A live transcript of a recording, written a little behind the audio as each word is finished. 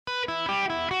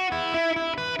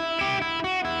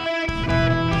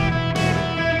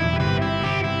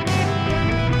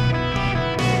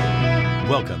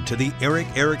Welcome to the Eric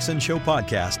Erickson Show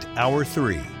Podcast, Hour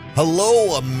 3.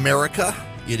 Hello, America.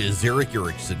 It is Eric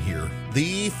Erickson here.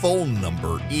 The phone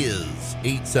number is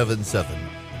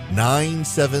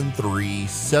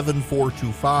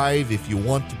 877-973-7425 if you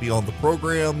want to be on the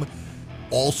program.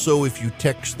 Also, if you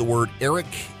text the word Eric,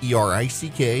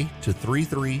 E-R-I-C-K, to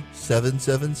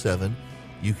 33777,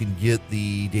 you can get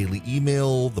the daily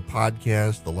email, the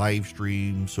podcast, the live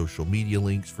stream, social media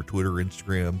links for Twitter,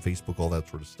 Instagram, Facebook, all that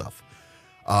sort of stuff.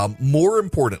 More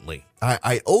importantly,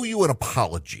 I owe you an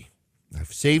apology.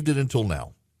 I've saved it until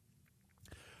now.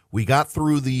 We got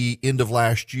through the end of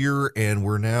last year, and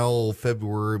we're now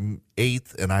February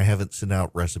 8th, and I haven't sent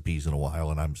out recipes in a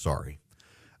while, and I'm sorry.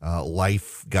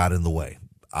 Life got in the way.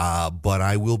 But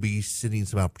I will be sending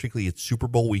some out, particularly it's Super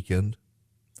Bowl weekend.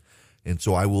 And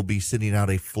so I will be sending out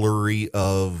a flurry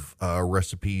of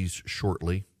recipes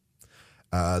shortly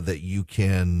that you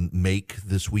can make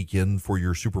this weekend for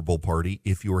your Super Bowl party.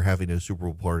 If you are having a Super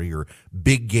Bowl party or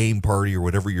big game party or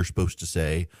whatever you're supposed to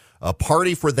say, a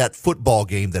party for that football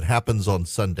game that happens on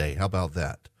Sunday. How about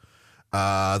that?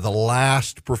 The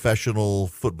last professional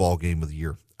football game of the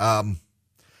year.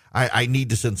 I need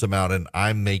to send some out, and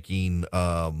I'm making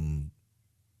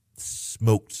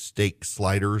smoked steak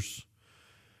sliders.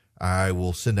 I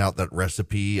will send out that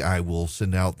recipe. I will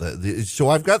send out so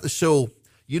I've got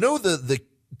you know the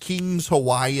King's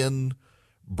Hawaiian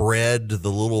bread, the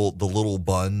little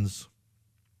buns.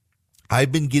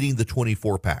 I've been getting the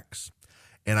 24 packs,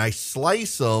 and I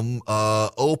slice them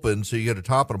open so you get a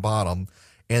top and a bottom,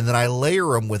 and then I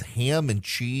layer them with ham and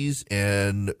cheese,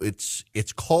 and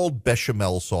it's called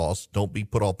bechamel sauce. Don't be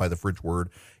put off by the French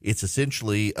word. It's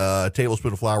essentially a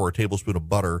tablespoon of flour, a tablespoon of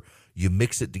butter. You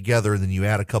mix it together, and then you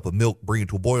add a cup of milk, bring it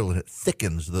to a boil, and it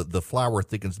thickens. The flour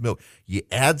thickens the milk. You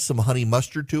add some honey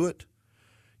mustard to it.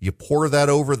 You pour that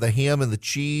over the ham and the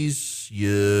cheese.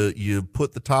 You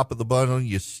put the top of the bun on.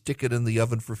 You stick it in the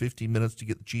oven for 15 minutes to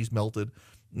get the cheese melted.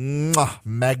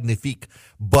 Magnifique.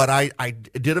 But I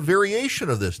did a variation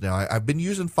of this now. I've been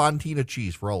using Fontina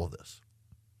cheese for all of this.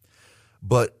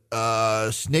 But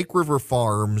Snake River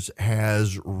Farms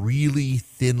has really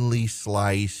thinly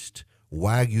sliced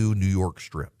Wagyu New York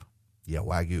strip. Yeah,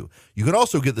 Wagyu. You can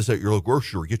also get this at your local grocery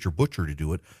store. Get your butcher to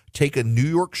do it. Take a New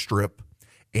York strip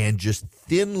and just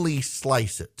thinly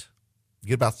slice it.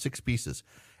 Get about 6 pieces.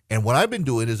 And what I've been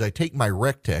doing is I take my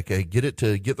Rectech. I get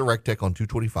the Rectech on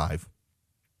 225.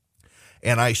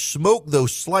 And I smoke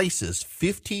those slices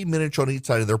 15 minutes on each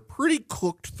side. And they're pretty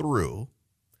cooked through.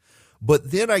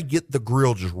 But then I get the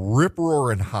grill just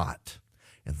rip-roaring hot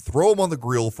and throw them on the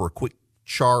grill for a quick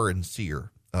char and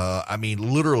sear.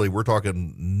 Literally, we're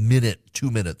talking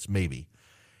 2 minutes maybe.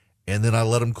 And then I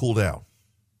let them cool down.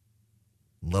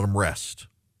 Let them rest.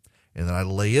 And then I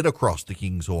lay it across the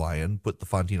King's Hawaiian, put the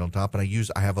Fontina on top, and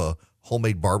I have a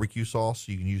homemade barbecue sauce.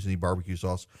 You can use any barbecue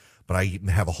sauce, but I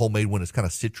have a homemade one. It's kind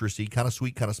of citrusy, kind of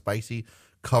sweet, kind of spicy.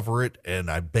 Cover it, and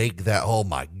I bake that. Oh,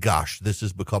 my gosh, this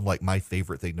has become like my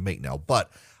favorite thing to make now. But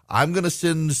I'm going to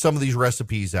send some of these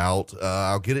recipes out.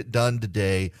 I'll get it done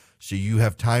today so you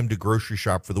have time to grocery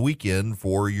shop for the weekend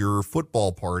for your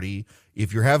football party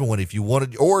if you're having one. If you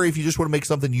want to, or if you just want to make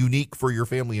something unique for your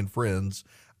family and friends,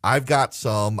 I've got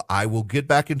some. I will get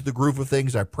back into the groove of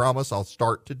things. I promise I'll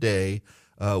start today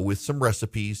with some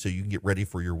recipes so you can get ready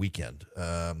for your weekend.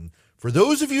 For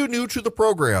those of you new to the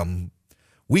program,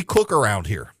 we cook around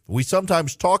here. We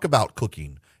sometimes talk about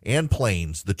cooking and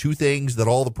planes, the two things that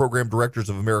all the program directors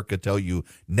of America tell you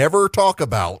never talk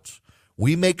about.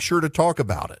 We make sure to talk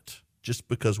about it just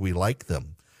because we like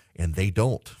them, and they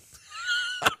don't.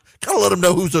 Gotta let them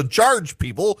know who's in charge,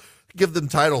 people. Give them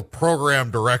title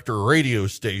program director radio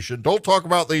station. Don't talk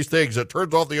about these things. It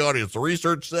turns off the audience. The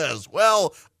research says,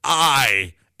 well,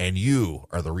 I and you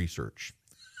are the research.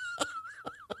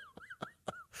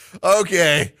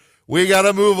 Okay, we got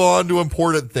to move on to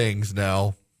important things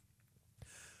now.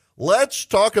 Let's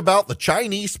talk about the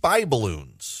Chinese spy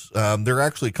balloons. There are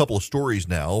actually a couple of stories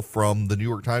now from the New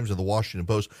York Times and the Washington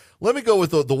Post. Let me go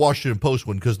with the Washington Post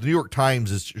one because the New York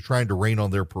Times is trying to rain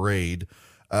on their parade.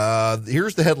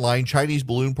 Here's the headline: Chinese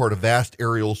balloon part of vast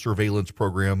aerial surveillance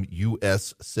program,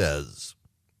 U.S. says.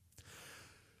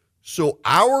 So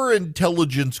our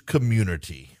intelligence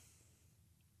community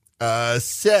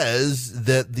says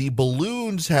that the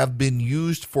balloons have been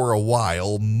used for a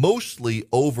while, mostly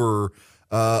over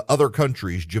other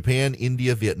countries: Japan,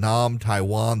 India, Vietnam,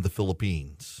 Taiwan, the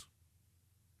Philippines.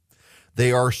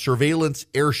 They are surveillance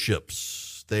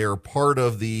airships. They are part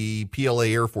of the PLA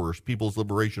Air Force, People's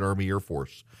Liberation Army Air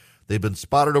Force. They've been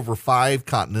spotted over 5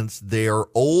 continents. They are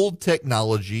old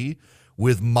technology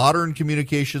with modern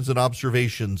communications and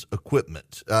observations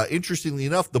equipment. Interestingly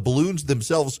enough, the balloons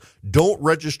themselves don't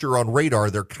register on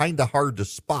radar. They're kind of hard to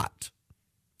spot.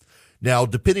 Now,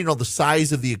 depending on the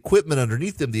size of the equipment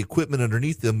underneath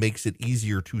them makes it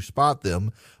easier to spot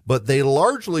them, but they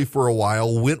largely for a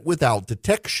while went without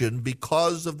detection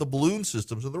because of the balloon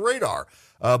systems of the radar.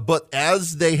 But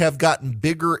as they have gotten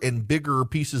bigger and bigger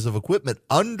pieces of equipment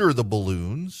under the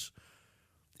balloons,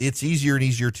 it's easier and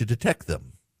easier to detect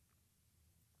them.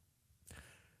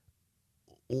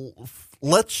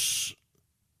 Let's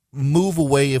move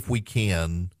away, if we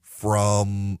can,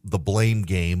 from the blame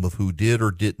game of who did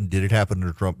or didn't. Did it happen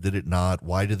to Trump? Did it not?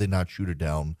 Why did they not shoot it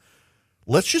down?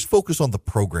 Let's just focus on the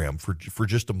program for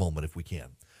just a moment, if we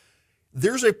can.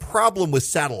 There's a problem with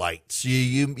satellites.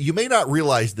 You may not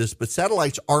realize this, but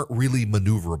satellites aren't really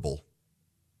maneuverable.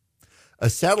 A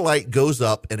satellite goes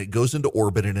up and it goes into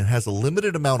orbit and it has a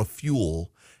limited amount of fuel,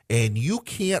 and you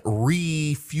can't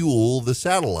refuel the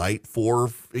satellite, for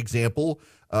example,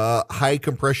 high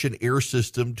compression air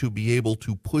system to be able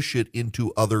to push it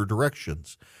into other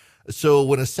directions. So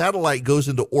when a satellite goes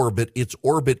into orbit, its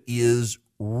orbit is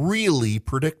really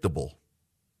predictable.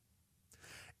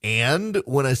 And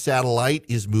when a satellite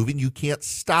is moving, you can't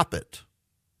stop it.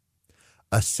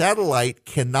 A satellite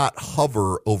cannot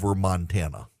hover over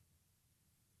Montana.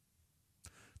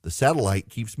 The satellite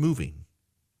keeps moving.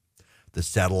 The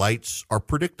satellites are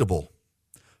predictable.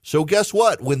 So guess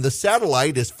what? When the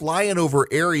satellite is flying over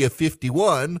Area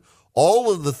 51,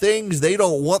 all of the things they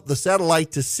don't want the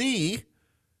satellite to see,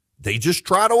 they just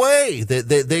trot away.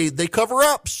 They cover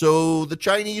up so the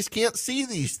Chinese can't see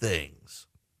these things.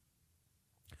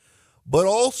 But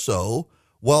also,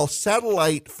 while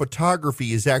satellite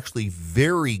photography is actually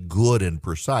very good and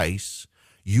precise,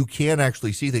 you can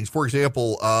actually see things. For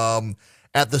example,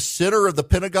 at the center of the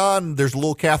Pentagon, there's a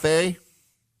little cafe.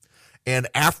 And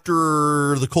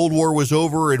after the Cold War was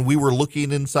over and we were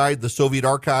looking inside the Soviet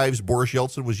archives, Boris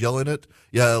Yeltsin was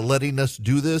letting us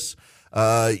do this.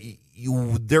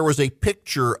 There was a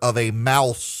picture of a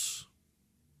mouse.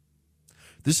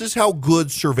 This is how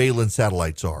good surveillance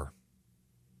satellites are.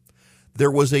 There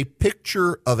was a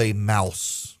picture of a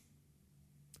mouse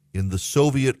in the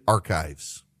Soviet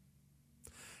archives.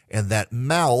 And that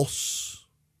mouse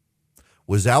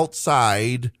was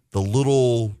outside the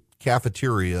little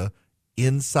cafeteria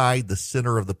inside the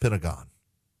center of the Pentagon.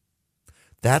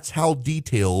 That's how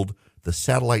detailed the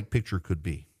satellite picture could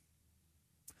be.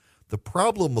 The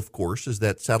problem, of course, is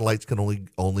that satellites can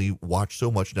only watch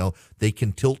so much. Now, they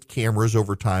can tilt cameras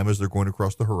over time as they're going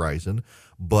across the horizon,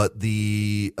 but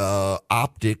the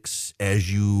optics,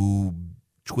 as you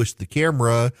twist the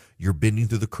camera, you're bending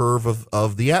through the curve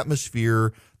of the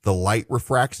atmosphere. The light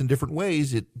refracts in different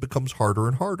ways. It becomes harder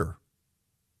and harder.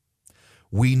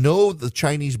 We know the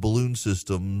Chinese balloon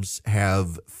systems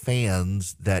have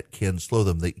fans that can slow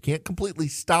them. They can't completely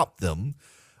stop them,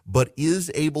 but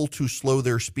is able to slow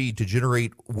their speed to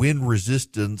generate wind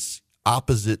resistance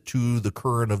opposite to the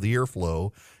current of the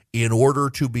airflow in order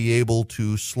to be able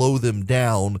to slow them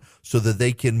down so that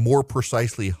they can more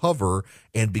precisely hover.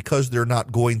 And because they're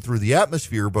not going through the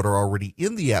atmosphere but are already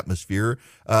in the atmosphere,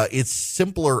 it's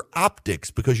simpler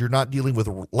optics because you're not dealing with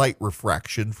light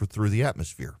refraction through the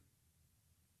atmosphere.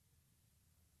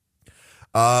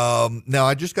 Now,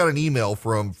 I just got an email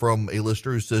from a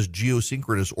listener who says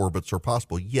geosynchronous orbits are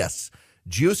possible. Yes,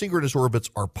 geosynchronous orbits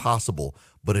are possible,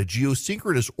 but a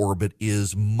geosynchronous orbit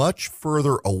is much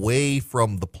further away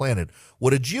from the planet.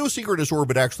 What a geosynchronous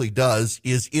orbit actually does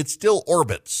is it still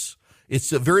orbits.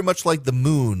 It's very much like the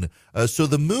moon. So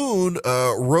the moon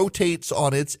rotates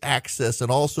on its axis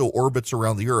and also orbits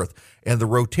around the Earth. And the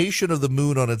rotation of the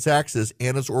moon on its axis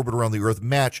and its orbit around the Earth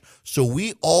match. So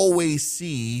we always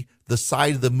see the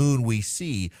side of the moon we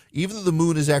see. Even though the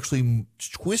moon is actually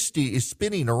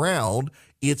spinning around,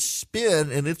 its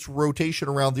spin and its rotation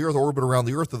around the Earth, orbit around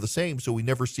the Earth, are the same. So we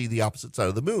never see the opposite side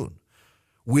of the moon.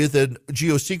 With a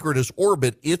geosynchronous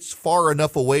orbit, it's far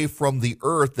enough away from the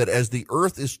Earth that as the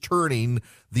Earth is turning,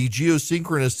 the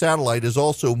geosynchronous satellite is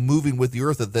also moving with the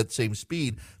Earth at that same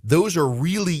speed. Those are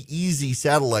really easy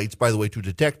satellites, by the way, to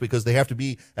detect because they have to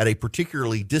be at a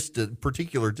particular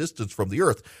distance from the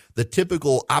Earth. The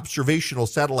typical observational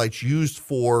satellites used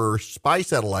for spy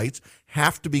satellites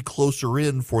have to be closer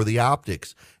in for the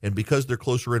optics. And because they're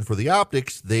closer in for the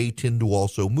optics, they tend to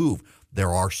also move.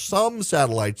 There are some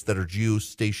satellites that are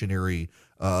geostationary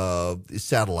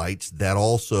satellites that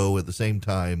also at the same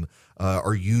time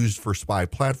are used for spy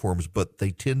platforms, but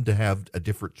they tend to have a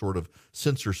different sort of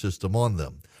sensor system on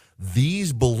them.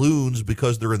 These balloons,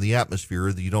 because they're in the atmosphere,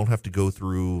 you don't have to go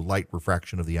through light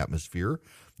refraction of the atmosphere.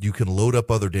 You can load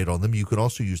up other data on them. You can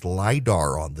also use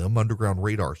LiDAR on them, underground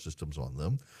radar systems on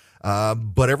them.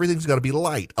 But everything's got to be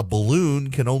light. A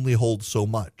balloon can only hold so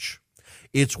much.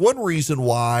 It's one reason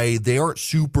why they aren't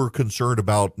super concerned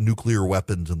about nuclear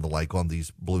weapons and the like on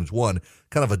these balloons. One,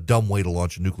 kind of a dumb way to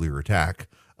launch a nuclear attack.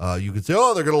 You could say,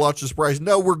 oh, they're going to launch a surprise.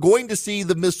 No, we're going to see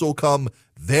the missile come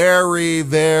very,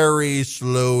 very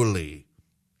slowly.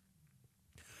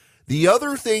 The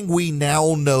other thing we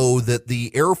now know that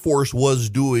the Air Force was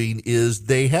doing is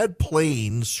they had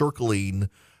planes circling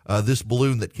this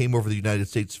balloon that came over the United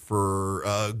States for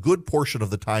a good portion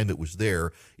of the time it was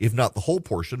there, if not the whole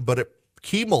portion. But at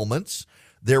key moments,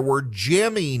 there were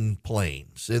jamming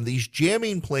planes, and these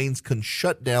jamming planes can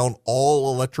shut down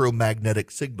all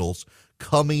electromagnetic signals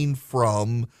coming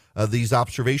from these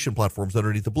observation platforms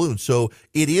underneath the balloon. So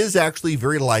it is actually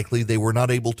very likely they were not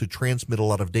able to transmit a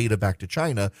lot of data back to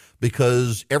China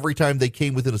because every time they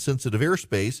came within a sensitive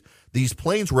airspace, these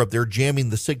planes were up there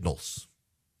jamming the signals.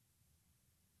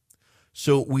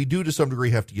 So we do to some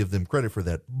degree have to give them credit for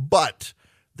that. But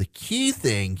the key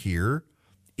thing here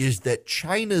is that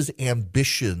China's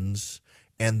ambitions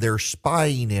and their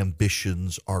spying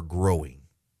ambitions are growing.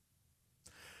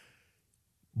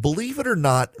 Believe it or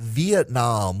not,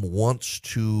 Vietnam wants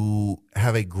to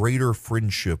have a greater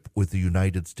friendship with the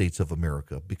United States of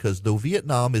America because though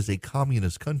Vietnam is a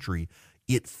communist country,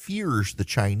 it fears the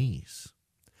Chinese.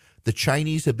 The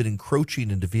Chinese have been encroaching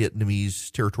into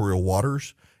Vietnamese territorial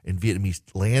waters and Vietnamese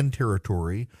land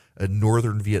territory in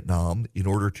northern Vietnam in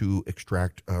order to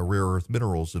extract rare earth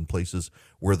minerals in places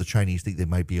where the Chinese think they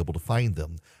might be able to find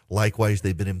them. Likewise,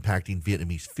 they've been impacting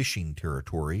Vietnamese fishing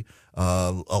territory,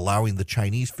 allowing the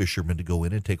Chinese fishermen to go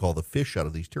in and take all the fish out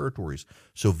of these territories.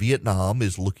 So Vietnam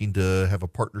is looking to have a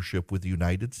partnership with the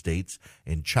United States,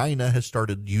 and China has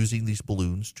started using these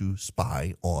balloons to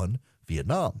spy on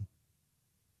Vietnam.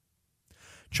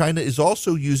 China is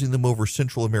also using them over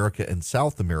Central America and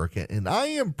South America, and I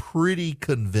am pretty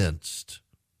convinced,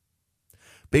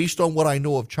 based on what I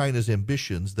know of China's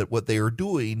ambitions, that what they are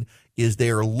doing is they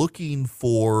are looking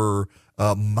for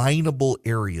mineable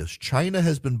areas. China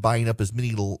has been buying up as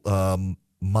many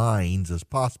mines as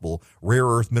possible, rare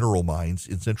earth mineral mines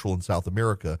in Central and South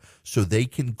America, so they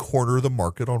can corner the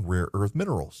market on rare earth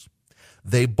minerals.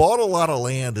 They bought a lot of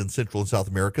land in Central and South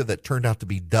America that turned out to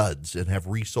be duds and have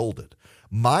resold it.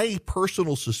 My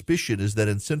personal suspicion is that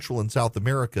in Central and South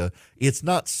America, it's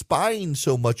not spying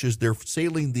so much as they're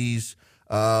sailing these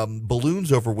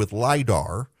balloons over with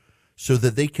LiDAR so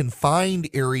that they can find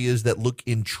areas that look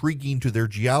intriguing to their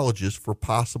geologists for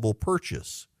possible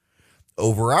purchase.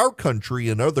 Over our country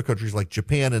and other countries like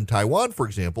Japan and Taiwan, for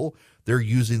example, they're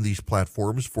using these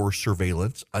platforms for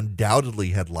surveillance,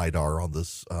 undoubtedly had LiDAR on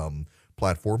this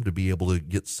platform to be able to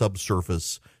get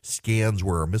subsurface scans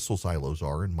where our missile silos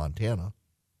are in Montana.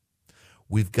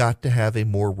 We've got to have a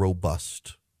more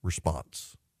robust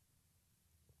response.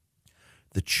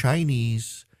 The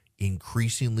Chinese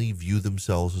increasingly view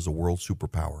themselves as a world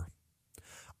superpower.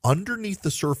 Underneath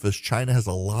the surface, China has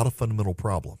a lot of fundamental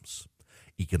problems.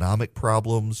 Economic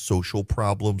problems, social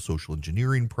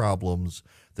engineering problems.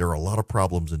 There are a lot of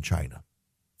problems in China.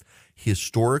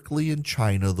 Historically in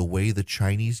China, the way the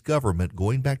Chinese government,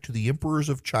 going back to the emperors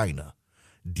of China,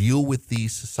 deal with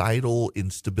these societal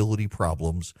instability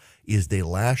problems is they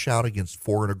lash out against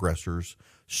foreign aggressors,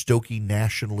 stoking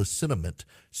nationalist sentiment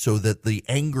so that the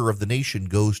anger of the nation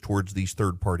goes towards these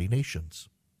third-party nations.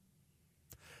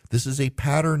 This is a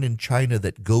pattern in China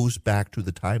that goes back to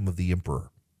the time of the emperor.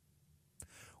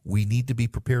 We need to be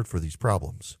prepared for these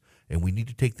problems, and we need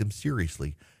to take them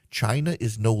seriously. China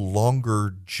is no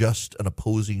longer just an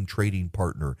opposing trading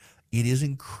partner. It is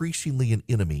increasingly an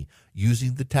enemy,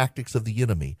 using the tactics of the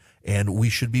enemy, and we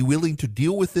should be willing to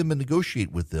deal with them and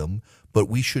negotiate with them, but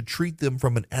we should treat them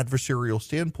from an adversarial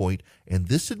standpoint, and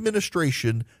this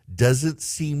administration doesn't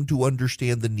seem to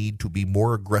understand the need to be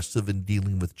more aggressive in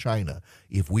dealing with China.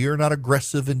 If we are not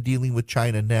aggressive in dealing with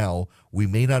China now, we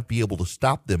may not be able to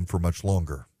stop them for much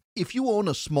longer. If you own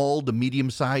a small to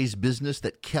medium-sized business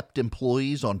that kept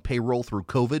employees on payroll through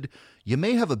COVID, you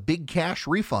may have a big cash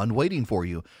refund waiting for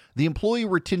you. The Employee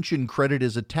Retention Credit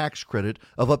is a tax credit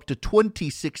of up to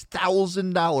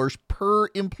 $26,000 per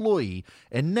employee,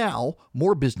 and now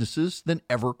more businesses than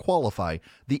ever qualify.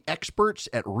 The experts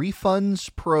at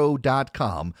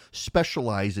RefundsPro.com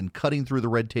specialize in cutting through the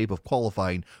red tape of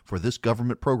qualifying for this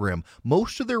government program.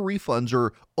 Most of their refunds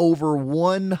are over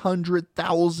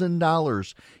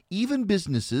 $100,000. Even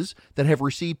businesses that have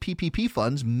received PPP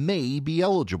funds may be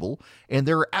eligible, and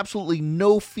there are absolutely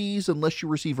no fees unless you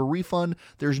receive a refund.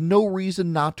 There's no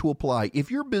reason not to apply. If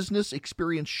your business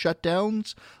experienced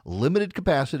shutdowns, limited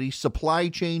capacity, supply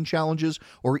chain challenges,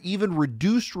 or even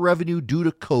reduced revenue due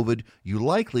to COVID, you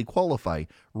likely qualify.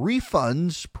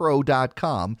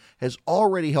 RefundsPro.com has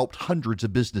already helped hundreds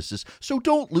of businesses, so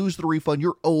don't lose the refund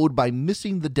you're owed by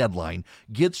missing the deadline.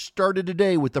 Get started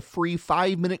today with the free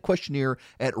 5-minute questionnaire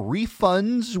at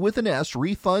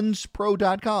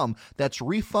RefundsPro.com. That's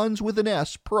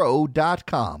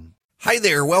RefundsPro.com. Hi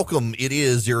there, welcome. It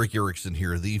is Eric Erickson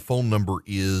here. The phone number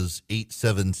is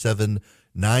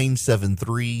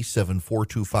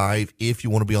 877-973-7425. If you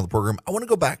want to be on the program, I want to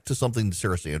go back to something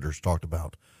Sarah Sanders talked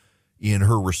about in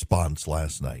her response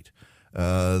last night.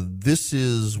 This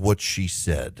is what she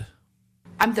said.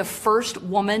 I'm the first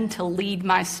woman to lead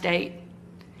my state,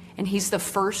 and he's the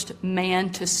first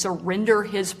man to surrender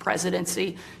his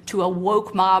presidency to a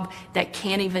woke mob that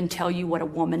can't even tell you what a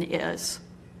woman is.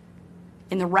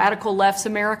 In the radical left's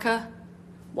America,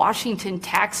 Washington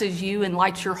taxes you and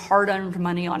lights your hard-earned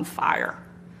money on fire.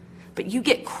 But you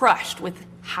get crushed with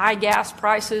high gas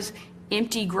prices,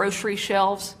 empty grocery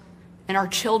shelves, and our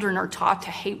children are taught to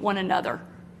hate one another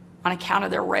on account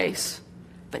of their race,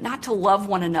 but not to love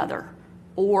one another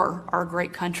or our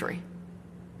great country.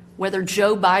 Whether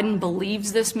Joe Biden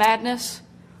believes this madness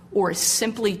or is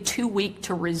simply too weak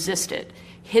to resist it,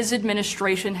 his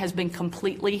administration has been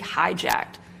completely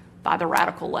hijacked by the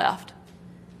radical left.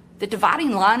 The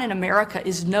dividing line in America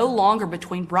is no longer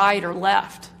between right or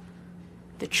left.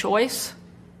 The choice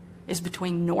is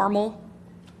between normal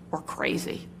or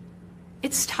crazy.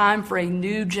 It's time for a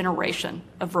new generation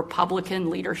of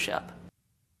Republican leadership.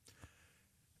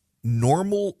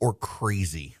 Normal or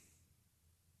crazy?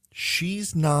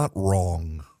 She's not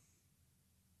wrong.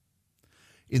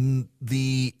 In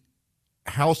the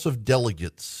House of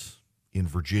Delegates in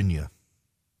Virginia,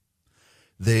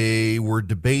 they were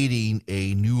debating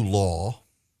a new law.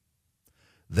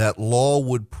 That law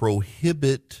would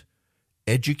prohibit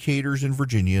educators in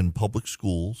Virginia in public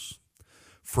schools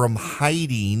from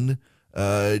hiding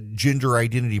gender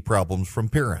identity problems from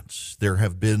parents. There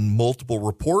have been multiple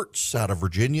reports out of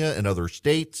Virginia and other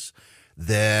states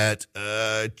that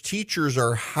teachers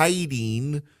are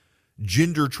hiding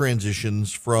gender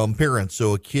transitions from parents.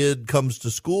 So a kid comes to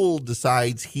school,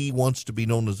 decides he wants to be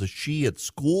known as a she at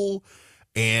school,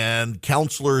 and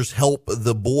counselors help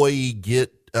the boy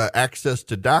get access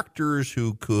to doctors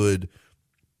who could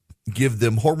give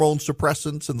them hormone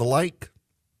suppressants and the like,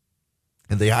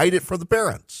 and they hide it from the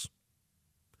parents.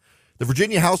 The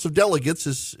Virginia House of Delegates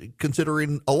is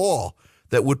considering a law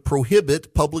that would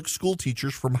prohibit public school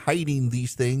teachers from hiding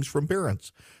these things from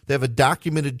parents. They have a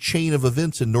documented chain of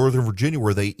events in Northern Virginia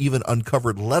where they even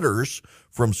uncovered letters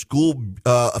from school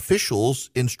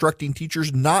officials instructing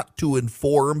teachers not to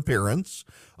inform parents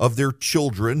of their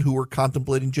children who are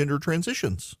contemplating gender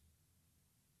transitions.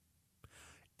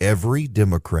 Every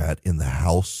Democrat in the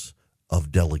House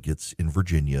of Delegates in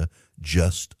Virginia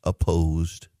just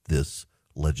opposed this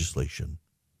legislation.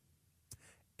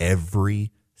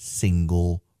 Every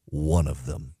single one of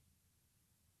them.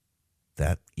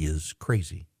 That is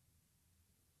crazy.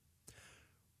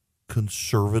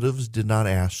 Conservatives did not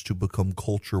ask to become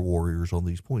culture warriors on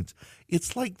these points.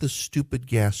 It's like the stupid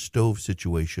gas stove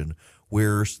situation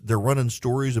where they're running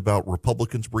stories about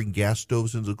Republicans bring gas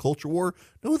stoves into the culture war.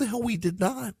 No, the hell we did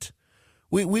not.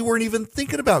 We weren't even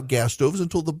thinking about gas stoves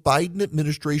until the Biden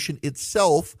administration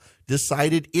itself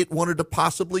decided it wanted to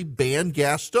possibly ban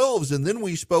gas stoves. And then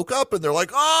we spoke up and they're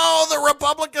like, oh, the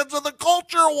Republicans of the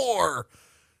culture war.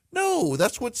 No,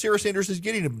 that's what Sarah Sanders is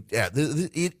getting at.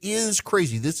 It is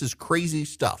crazy. This is crazy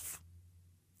stuff.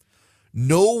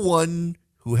 No one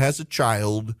who has a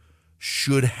child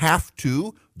should have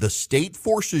to, the state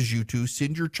forces you to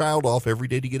send your child off every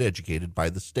day to get educated by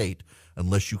the state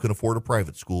unless you can afford a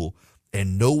private school.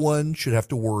 And no one should have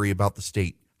to worry about the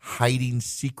state hiding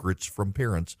secrets from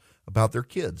parents about their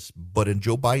kids. But in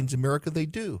Joe Biden's America, they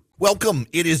do. Welcome.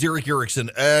 It is Eric Erickson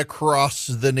across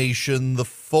the nation. The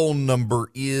phone number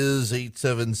is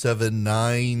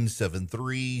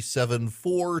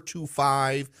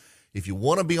 877-973-7425. If you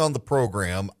want to be on the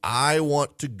program, I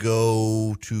want to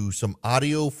go to some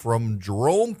audio from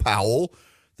Jerome Powell,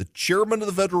 the chairman of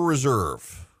the Federal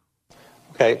Reserve.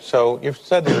 Okay, so you've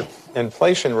said your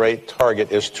inflation rate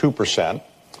target is 2%,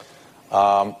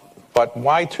 but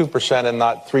why 2% and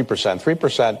not 3%?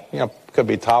 3%, could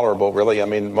be tolerable, really. I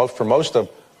mean, for most of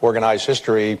organized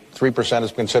history, 3%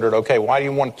 is considered okay. Why do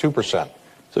you want 2%?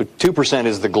 So 2%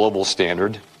 is the global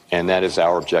standard, and that is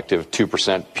our objective,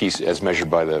 2% as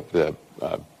measured by the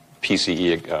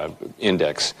PCE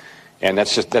index. And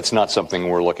that's not something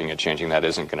we're looking at changing. That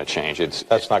isn't going to change.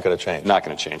 That's not going to change. Not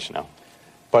going to change, no.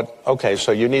 But, okay,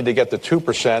 so you need to get to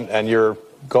 2%, and your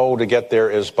goal to get there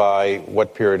is by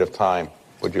what period of time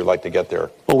would you like to get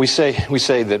there? Well, we say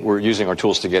that we're using our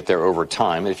tools to get there over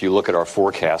time. If you look at our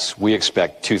forecasts, we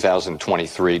expect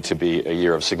 2023 to be a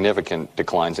year of significant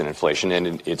declines in inflation,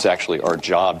 and it's actually our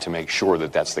job to make sure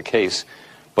that that's the case.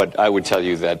 But I would tell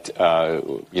you that,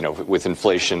 with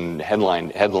inflation,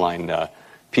 headline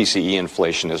PCE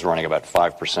inflation is running about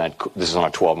 5%. This is on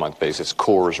a 12-month basis.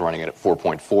 Core is running at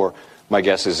 4.4. My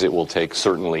guess is it will take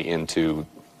certainly into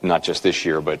not just this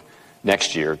year, but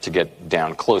next year to get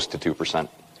down close to 2%.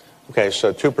 Okay,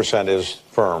 so 2% is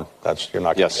firm. You're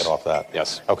not going to get off that.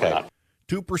 Yes. Okay.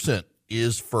 2%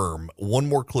 is firm. One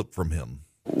more clip from him.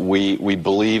 We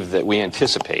believe that we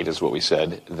anticipate, is what we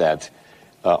said, that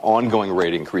ongoing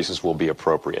rate increases will be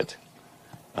appropriate.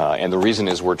 And the reason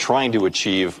is we're trying to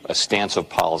achieve a stance of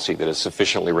policy that is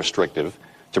sufficiently restrictive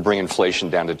to bring inflation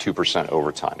down to 2% over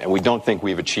time. And we don't think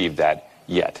we've achieved that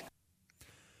yet.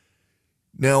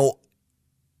 Now,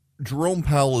 Jerome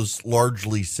Powell is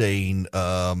largely saying,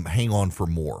 hang on for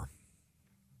more.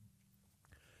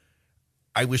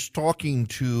 I was talking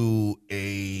to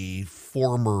a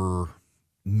former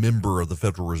member of the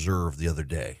Federal Reserve the other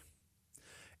day,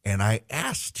 and I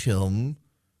asked him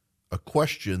a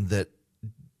question that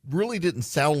really didn't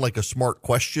sound like a smart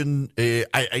question.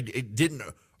 I didn't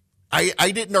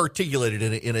articulate it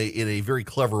in a very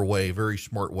clever way, very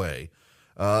smart way.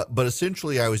 But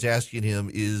essentially, I was asking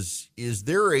him, is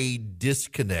there a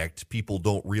disconnect people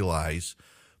don't realize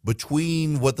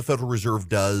between what the Federal Reserve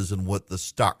does and what the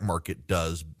stock market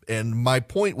does? And my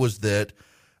point was that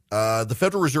the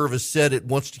Federal Reserve has said it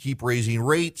wants to keep raising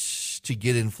rates to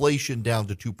get inflation down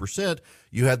to 2%.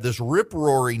 You had this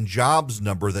rip-roaring jobs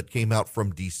number that came out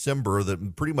from December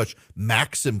that pretty much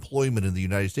max employment in the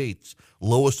United States,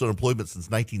 lowest unemployment since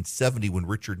 1970 when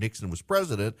Richard Nixon was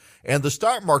president, and the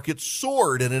stock market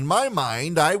soared. And in my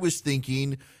mind, I was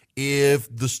thinking, if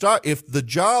the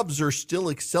jobs are still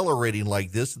accelerating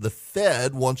like this, the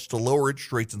Fed wants to lower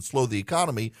interest rates and slow the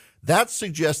economy. That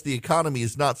suggests the economy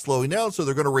is not slowing down, so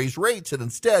they're going to raise rates. And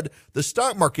instead, the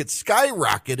stock market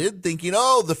skyrocketed, thinking,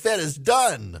 oh, the Fed is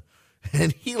done.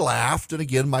 And he laughed. And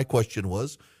again, my question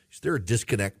was, is there a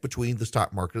disconnect between the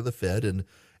stock market and the Fed?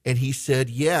 And he said,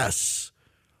 yes.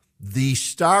 The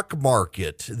stock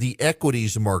market, the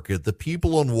equities market, the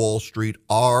people on Wall Street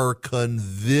are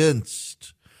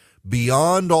convinced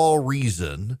beyond all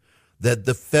reason that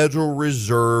the Federal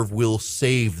Reserve will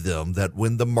save them, that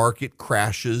when the market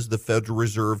crashes, the Federal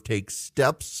Reserve takes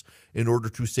steps in order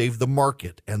to save the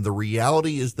market. And the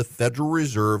reality is the Federal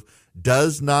Reserve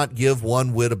does not give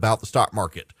one whit about the stock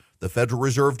market. The Federal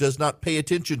Reserve does not pay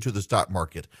attention to the stock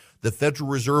market. The Federal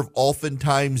Reserve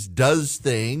oftentimes does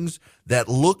things that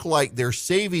look like they're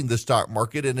saving the stock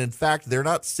market, and in fact, they're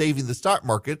not saving the stock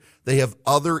market. They have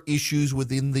other issues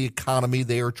within the economy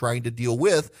they are trying to deal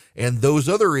with, and those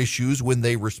other issues, when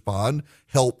they respond,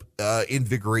 help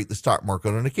invigorate the stock market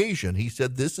on occasion. He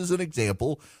said this is an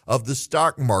example of the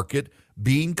stock market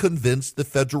being convinced the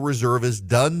Federal Reserve is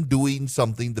done doing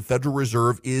something the Federal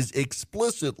Reserve is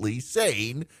explicitly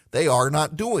saying they are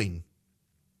not doing.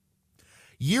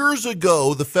 Years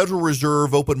ago, the Federal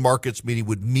Reserve Open Markets meeting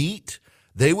would meet,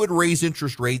 they would raise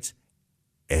interest rates,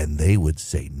 and they would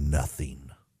say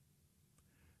nothing.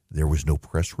 There was no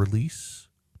press release.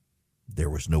 There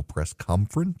was no press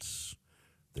conference.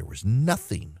 There was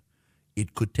nothing.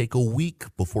 It could take a week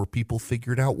before people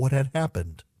figured out what had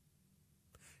happened.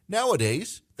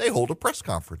 Nowadays, they hold a press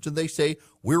conference and they say,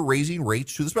 we're raising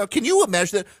rates to this amount. Can you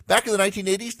imagine that back in the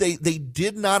 1980s, they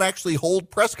did not actually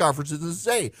hold press conferences and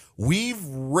say, we've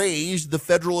raised the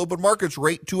federal open markets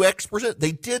rate to X%.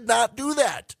 They did not do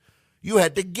that. You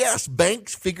had to guess.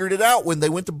 Banks figured it out when they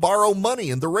went to borrow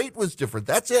money and the rate was different.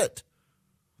 That's it.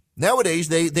 Nowadays,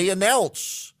 they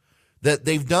announce that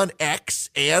they've done X,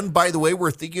 and by the way,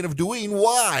 we're thinking of doing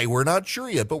Y. We're not sure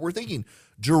yet, but we're thinking.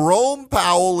 Jerome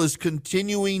Powell is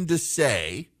continuing to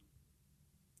say,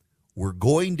 we're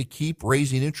going to keep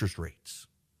raising interest rates.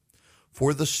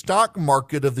 For the stock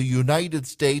market of the United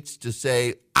States to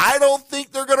say, I don't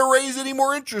think they're going to raise any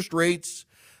more interest rates.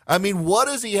 I mean, what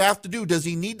does he have to do? Does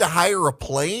he need to hire a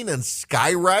plane and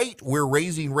skywrite, we're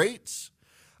raising rates?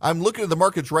 I'm looking at the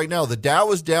markets right now. The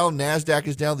Dow is down, NASDAQ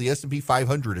is down, the S&P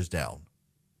 500 is down.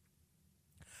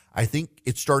 I think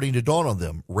it's starting to dawn on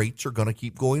them. Rates are going to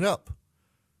keep going up.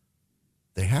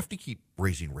 They have to keep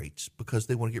raising rates because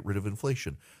they want to get rid of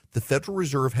inflation. The Federal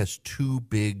Reserve has two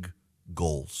big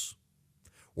goals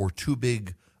or two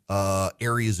big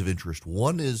areas of interest.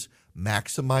 One is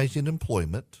maximizing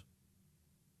employment,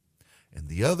 and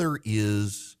the The other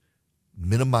is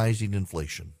minimizing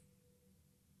inflation.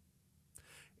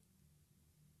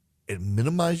 And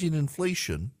minimizing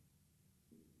inflation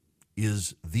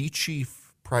is the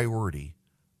chief priority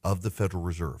of the Federal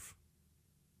Reserve.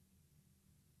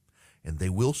 And they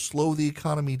will slow the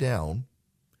economy down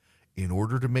in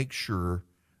order to make sure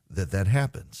that that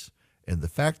happens. And the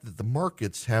fact that the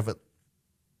markets haven't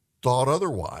thought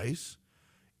otherwise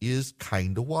is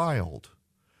kind of wild.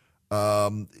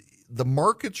 The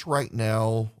markets right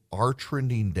now are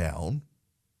trending down.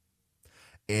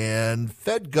 And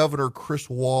Fed Governor Chris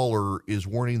Waller is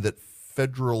warning that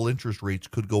federal interest rates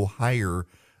could go higher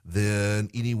than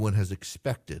anyone has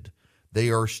expected.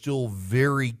 They are still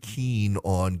very keen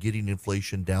on getting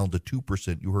inflation down to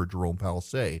 2%, you heard Jerome Powell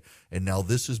say. And now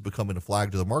this is becoming a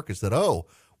flag to the markets that,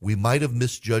 we might have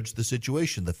misjudged the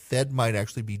situation. The Fed might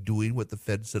actually be doing what the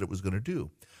Fed said it was going to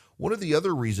do. One of the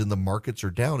other reasons the markets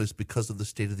are down is because of the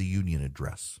State of the Union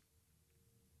address.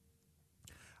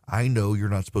 I know you're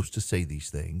not supposed to say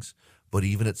these things, but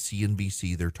even at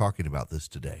CNBC, they're talking about this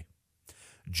today.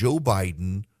 Joe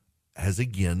Biden has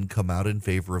again come out in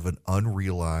favor of an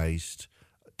unrealized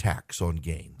tax on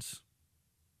gains,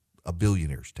 a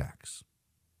billionaire's tax,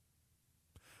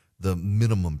 the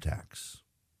minimum tax.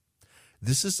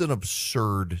 This is an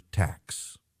absurd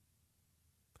tax.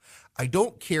 I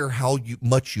don't care how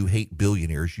much you hate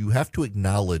billionaires. You have to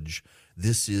acknowledge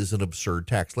this is an absurd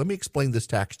tax. Let me explain this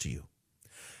tax to you.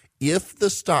 If the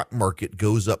stock market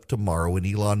goes up tomorrow and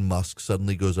Elon Musk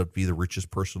suddenly goes up to be the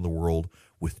richest person in the world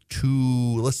with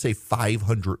let's say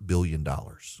 $500 billion,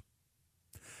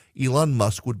 Elon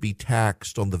Musk would be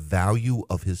taxed on the value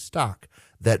of his stock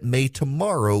that may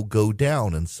tomorrow go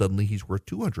down and suddenly he's worth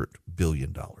 $200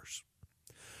 billion.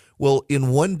 Well, in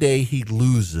one day he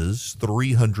loses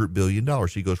 $300 billion.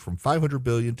 He goes from $500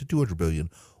 billion to $200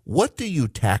 billion. What do you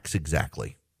tax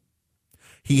exactly?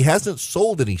 He hasn't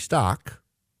sold any stock.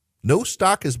 No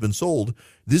stock has been sold.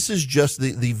 This is just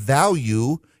the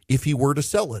value if he were to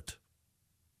sell it.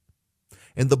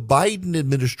 And the Biden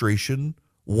administration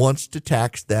wants to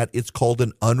tax that. It's called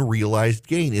an unrealized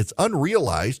gain. It's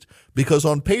unrealized because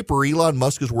on paper, Elon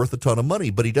Musk is worth a ton of money,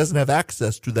 but he doesn't have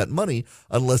access to that money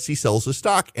unless he sells his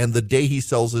stock. And the day he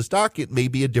sells his stock, it may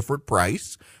be a different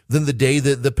price than the day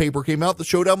that the paper came out that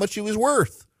showed how much he was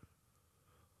worth.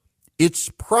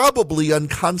 It's probably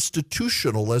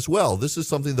unconstitutional as well. This is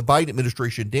something the Biden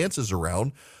administration dances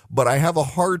around, but I have a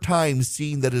hard time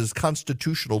seeing that it is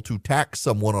constitutional to tax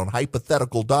someone on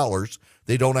hypothetical dollars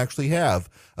they don't actually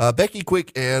have. Becky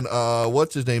Quick and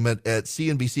what's his name at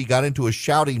CNBC got into a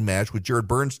shouting match with Jared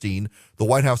Bernstein, the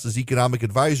White House's economic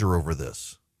advisor, over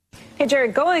this. Hey,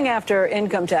 Jared, going after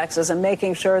income taxes and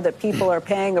making sure that people are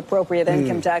paying appropriate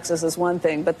income taxes is one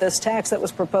thing. But this tax that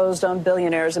was proposed on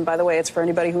billionaires, and by the way, it's for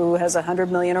anybody who has $100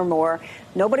 million or more.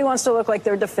 Nobody wants to look like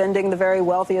they're defending the very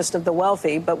wealthiest of the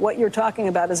wealthy. But what you're talking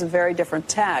about is a very different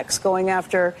tax, going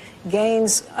after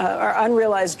gains or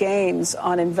unrealized gains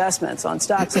on investments, on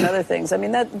stocks and other things. I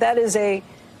mean, that is a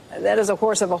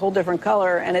horse of a whole different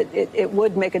color, and it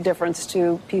would make a difference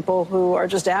to people who are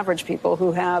just average people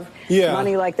who have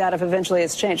money like that if eventually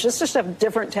it's changed. It's just a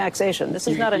different taxation. This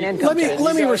is not an income tax.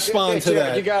 Let me respond to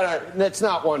that. That's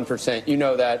not 1%. You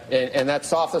know that, and that's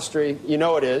sophistry. You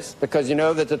know it is, because you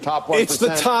know that the top 1%. It's the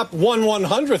top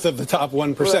 1/100th of the top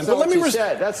 1%. Well, but let me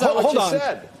respond. That's not what you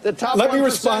said. The top let 1%. Me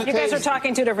respond. You guys are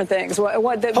talking two different things. The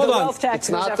wealth tax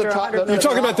is after $100 million. You're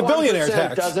talking about the billionaire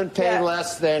tax. Doesn't pay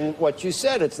less than what you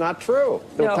said. It's not true.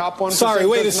 The top 1%. Sorry,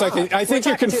 wait a second. I think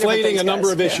you're conflating a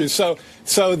number of issues. So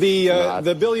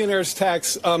the billionaire's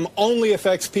tax only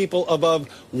affects people above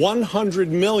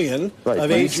 100 million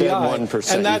of AGI. You said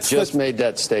 1%. And that's just made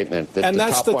that statement. That and the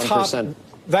that's top the 1%. top.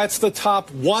 That's the top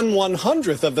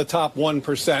 1/100th of the top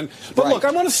 1%. But look,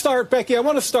 I want to start, Becky. I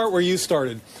want to start where you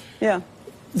started. Yeah.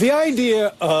 The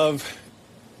idea of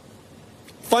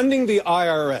funding the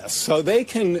IRS so they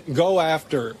can go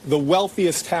after the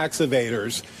wealthiest tax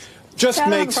evaders just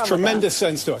makes tremendous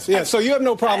sense to us. Yeah, so you have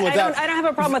no problem with that. I don't have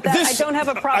a problem with that. I don't have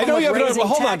a problem with raising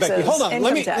hold on, Becky. Hold on.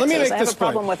 Let me make this point. I have a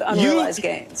problem with unrealized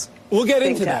gains. We'll get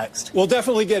into that. We'll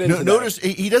definitely get into that. Notice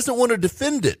he doesn't want to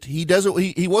defend it. He doesn't.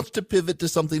 He wants to pivot to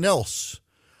something else.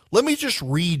 Let me just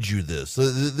read you this.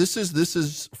 This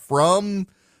is from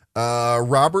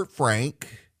Robert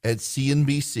Frank at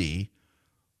CNBC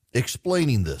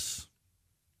explaining this.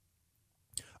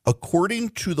 According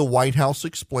to the White House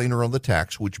explainer on the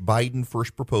tax, which Biden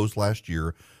first proposed last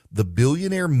year, the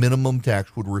billionaire minimum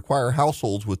tax would require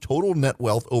households with total net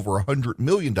wealth over $100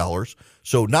 million,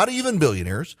 so not even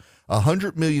billionaires,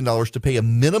 $100 million to pay a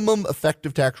minimum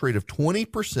effective tax rate of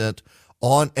 20%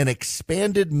 on an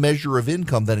expanded measure of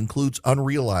income that includes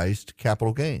unrealized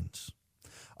capital gains.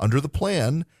 Under the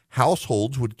plan,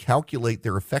 households would calculate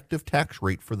their effective tax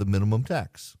rate for the minimum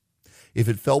tax. If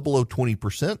it fell below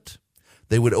 20%,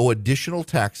 they would owe additional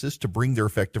taxes to bring their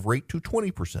effective rate to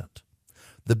 20%.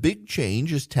 The big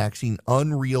change is taxing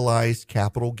unrealized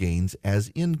capital gains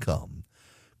as income.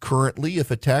 Currently,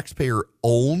 if a taxpayer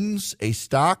owns a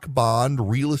stock, bond,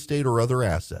 real estate, or other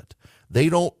asset, they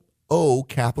don't owe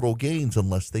capital gains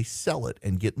unless they sell it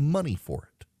and get money for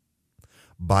it.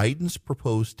 Biden's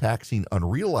proposed taxing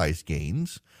unrealized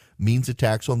gains means a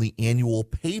tax on the annual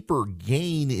paper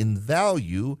gain in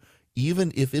value,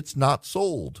 even if it's not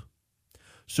sold.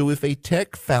 So if a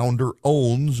tech founder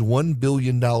owns $1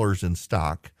 billion in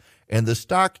stock and the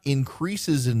stock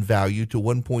increases in value to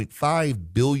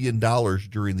 $1.5 billion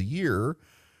during the year,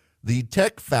 the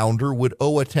tech founder would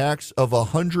owe a tax of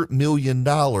 $100 million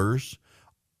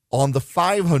on the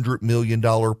 $500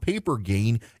 million paper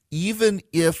gain, even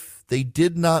if they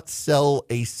did not sell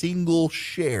a single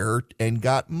share and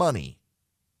got money.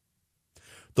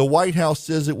 The White House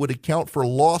says it would account for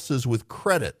losses with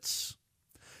credits.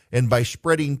 And by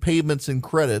spreading payments and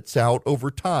credits out over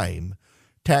time,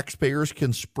 taxpayers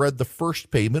can spread the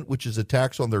first payment, which is a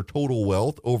tax on their total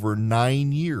wealth, over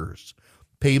 9 years.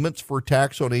 Payments for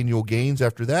tax on annual gains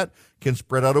after that can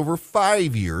spread out over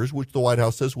 5 years, which the White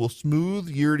House says will smooth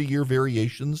year-to-year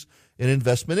variations in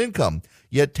investment income.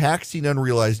 Yet taxing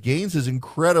unrealized gains is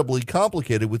incredibly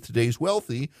complicated with today's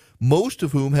wealthy, most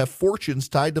of whom have fortunes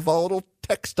tied to volatile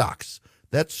tech stocks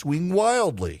that swing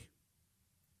wildly.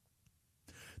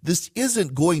 This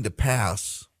isn't going to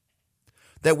pass.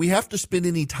 That we have to spend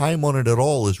any time on it at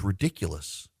all is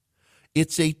ridiculous.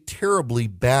 It's a terribly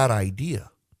bad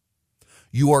idea.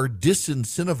 You are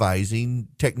disincentivizing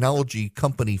technology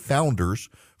company founders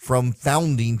from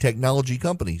founding technology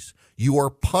companies. You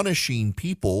are punishing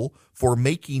people for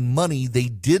making money they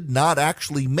did not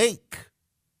actually make.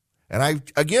 And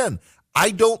I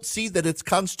don't see that it's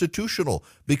constitutional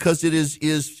because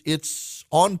it's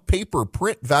on paper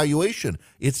print valuation.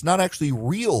 It's not actually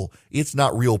real. It's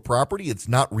not real property. It's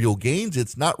not real gains.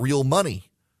 It's not real money.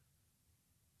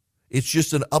 It's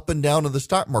just an up and down of the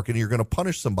stock market, and you're going to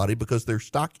punish somebody because their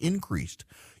stock increased.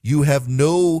 You have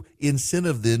no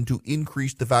incentive then to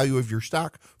increase the value of your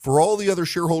stock for all the other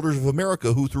shareholders of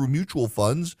America who, through mutual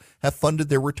funds, have funded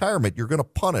their retirement. You're going to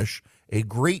punish a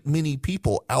great many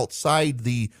people outside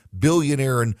the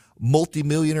billionaire and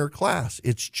multimillionaire class.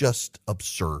 It's just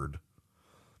absurd.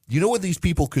 You know what these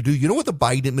people could do? You know what the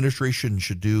Biden administration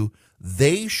should do?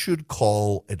 They should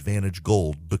call Advantage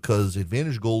Gold, because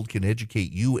Advantage Gold can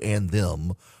educate you and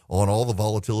them on all the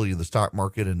volatility of the stock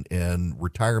market and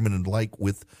retirement and like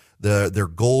with their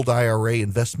gold IRA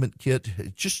investment kit.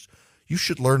 You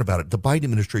should learn about it. The Biden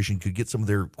administration could get some of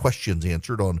their questions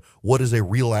answered on what is a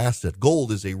real asset.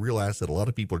 Gold is a real asset a lot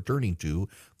of people are turning to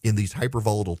in these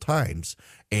hyper-volatile times.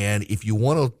 And if you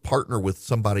want to partner with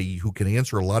somebody who can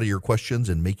answer a lot of your questions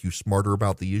and make you smarter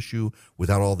about the issue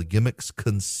without all the gimmicks,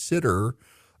 consider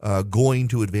going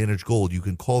to Advantage Gold. You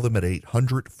can call them at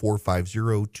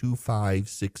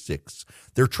 800-450-2566.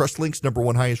 They're TrustLink's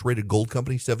 #1 highest rated gold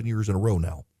company 7 years in a row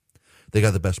now. They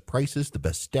got the best prices, the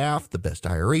best staff, the best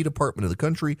IRA department in the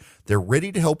country. They're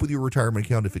ready to help with your retirement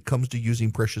account if it comes to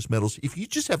using precious metals. If you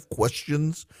just have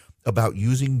questions about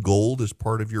using gold as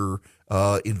part of your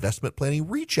investment planning,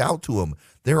 reach out to them.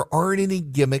 There aren't any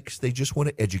gimmicks. They just want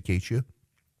to educate you.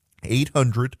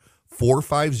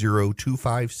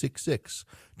 800-450-2566.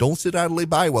 Don't sit idly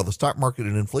by while the stock market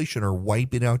and inflation are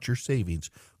wiping out your savings.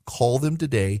 Call them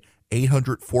today.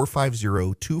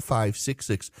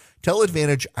 800-450-2566. Tell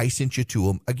Advantage I sent you to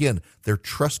them. Again, they're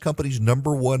Trust Company's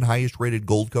 #1 highest rated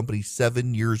gold company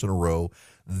 7 years in a row.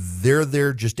 They're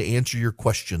there just to answer your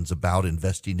questions about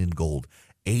investing in gold.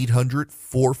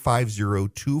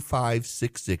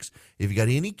 800-450-2566. If you got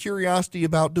any curiosity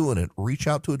about doing it, reach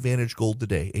out to Advantage Gold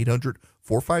today.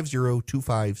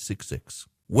 800-450-2566.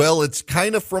 Well, it's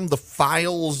kind of from the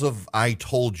files of I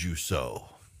Told You So.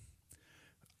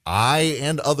 I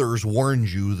and others warned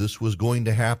you this was going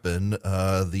to happen.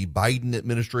 The Biden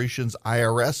administration's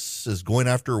IRS is going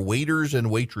after waiters and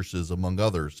waitresses, among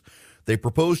others. They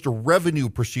proposed a revenue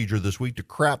procedure this week to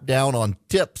crack down on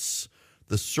tips.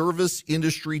 The Service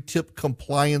Industry Tip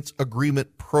Compliance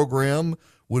Agreement Program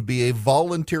would be a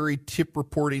voluntary tip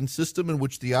reporting system in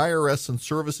which the IRS and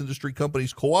service industry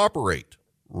companies cooperate.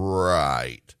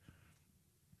 Right.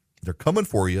 They're coming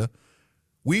for you.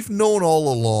 We've known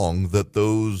all along that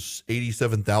those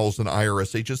 87,000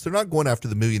 IRS agents, they're not going after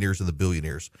the millionaires and the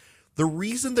billionaires. The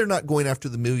reason they're not going after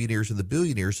the millionaires and the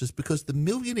billionaires is because the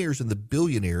millionaires and the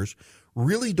billionaires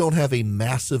really don't have a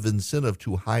massive incentive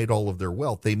to hide all of their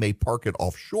wealth. They may park it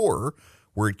offshore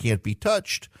where it can't be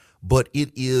touched, but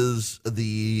it is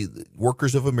the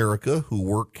workers of America who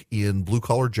work in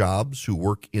blue-collar jobs, who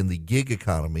work in the gig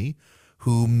economy,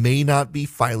 who may not be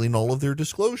filing all of their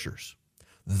disclosures.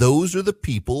 Those are the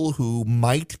people who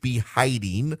might be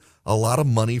hiding a lot of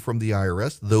money from the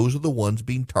IRS. Those are the ones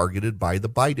being targeted by the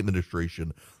Biden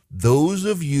administration. Those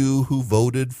of you who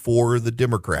voted for the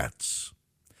Democrats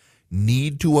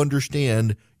need to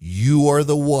understand you are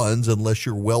the ones, unless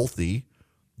you're wealthy,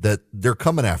 that they're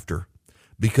coming after,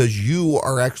 because you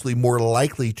are actually more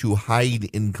likely to hide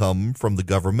income from the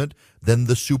government than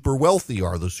the super wealthy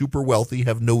are. The super wealthy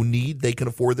have no need. They can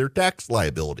afford their tax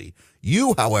liability.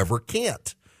 You, however,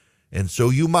 can't. And so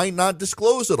you might not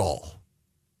disclose it all.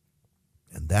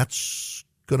 And that's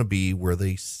going to be where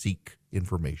they seek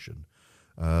information.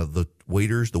 The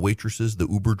waiters, the waitresses, the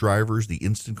Uber drivers, the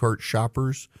Instant Cart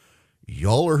shoppers,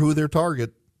 y'all are who their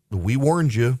target. We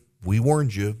warned you. We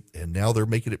warned you. And now they're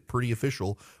making it pretty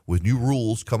official with new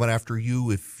rules coming after you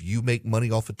if you make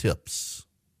money off of tips.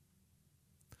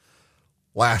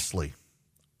 Lastly,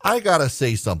 I got to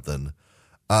say something.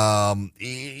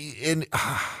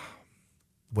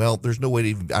 Well, there's no way to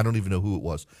even, I don't even know who it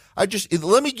was.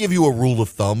 Let me give you a rule of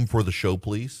thumb for the show,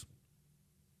 please.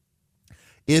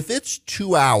 If it's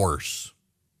 2 hours,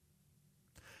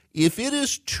 if it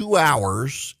is 2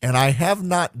 hours and I have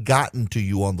not gotten to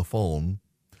you on the phone,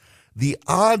 the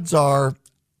odds are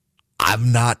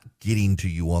I'm not getting to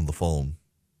you on the phone.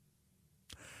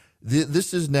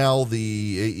 This is now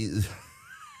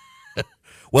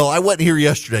well, I wasn't here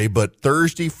yesterday, but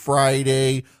Thursday,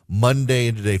 Friday, Monday,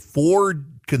 and today, 4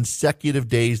 consecutive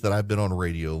days that I've been on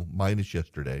radio, minus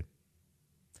yesterday.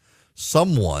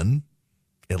 Someone,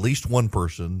 at least one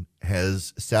person,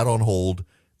 has sat on hold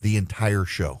the entire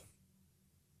show.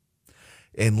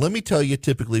 And let me tell you,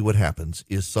 typically what happens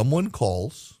is someone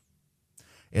calls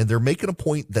and they're making a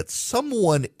point that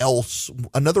someone else,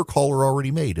 another caller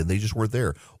already made, and they just weren't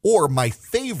there. Or my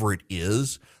favorite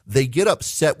is they get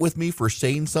upset with me for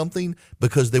saying something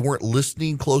because they weren't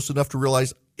listening close enough to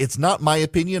realize it's not my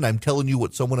opinion. I'm telling you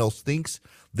what someone else thinks.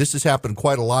 This has happened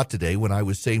quite a lot today when I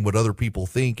was saying what other people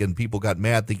think and people got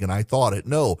mad thinking I thought it.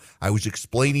 No, I was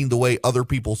explaining the way other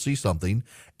people see something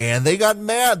and they got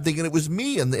mad thinking it was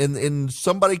me. And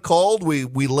somebody called, we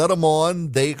let them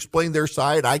on. They explained their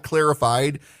side. I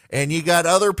clarified. And you got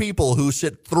other people who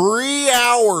sit 3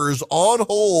 hours on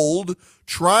hold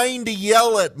trying to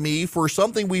yell at me for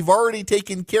something we've already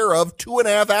taken care of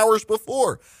 2.5 hours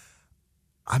before.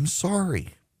 I'm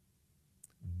sorry.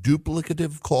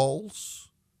 Duplicative calls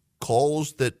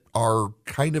that are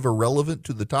kind of irrelevant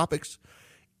to the topics.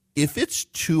 If it's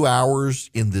 2 hours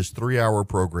in this 3-hour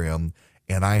program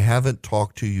and I haven't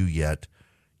talked to you yet,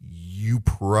 you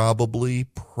probably,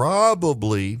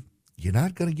 you're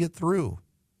not going to get through.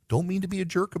 Don't mean to be a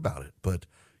jerk about it, but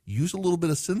use a little bit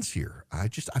of sense here. I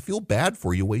feel bad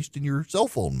for you wasting your cell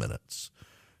phone minutes.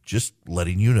 Just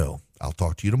letting you know. I'll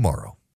talk to you tomorrow.